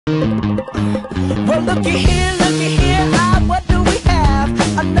Well, looky here, what do we have?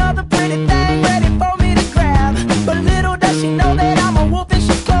 Another pretty thing ready for me to grab. But little does she know that I'm a wolf in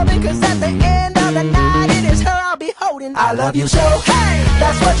sheep's clothing. Cause at the end of the night, it is her I'll be holding. I love you so, hey,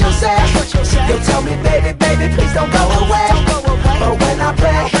 that's what you'll say. You'll tell me, baby, baby, please don't go away. But when I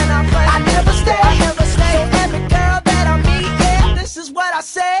play, I never stay. So every girl that I meet, yeah, this is what I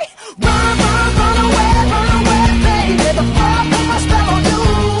say. Run, run away, baby. Before I put my spell on you.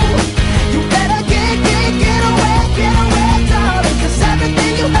 You better get away, darling. Cause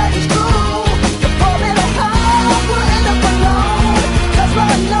everything you heard is true. Your poor little heart will end up alone. Cause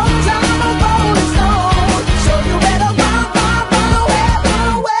Lord knows I'm a rolling stone. So you better run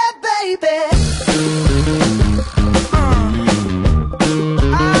away, baby.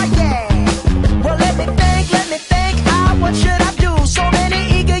 Yeah. Well, let me think, what should I do? So many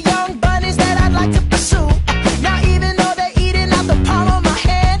eager young bunnies that I'd like to pursue. Now even though they're eating out the palm of my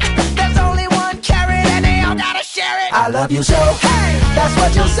hand, there's only one carrot and they all gotta share it. I love you so, hey, that's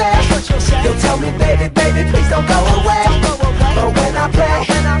what you'll say. You'll tell me, baby, baby, please don't go away. But when I play,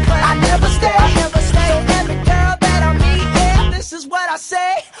 I never stay. So every girl that I meet, yeah, this is what I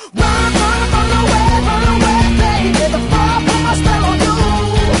say. Run away, baby. Before I put my spell on you.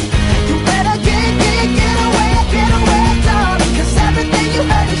 You better get away, darling. Cause everything you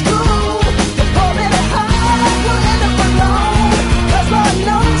heard is true. Your poor little heart will end up alone. Cause Lord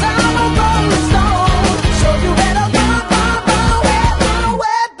knows I'm a rolling stone. So you better run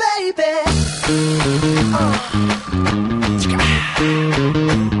away, baby.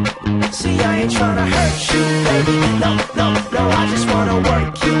 See, I ain't tryna hurt you, baby. No, I just wanna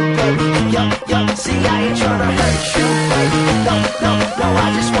work you, baby. Yup, see, I ain't tryna hurt you.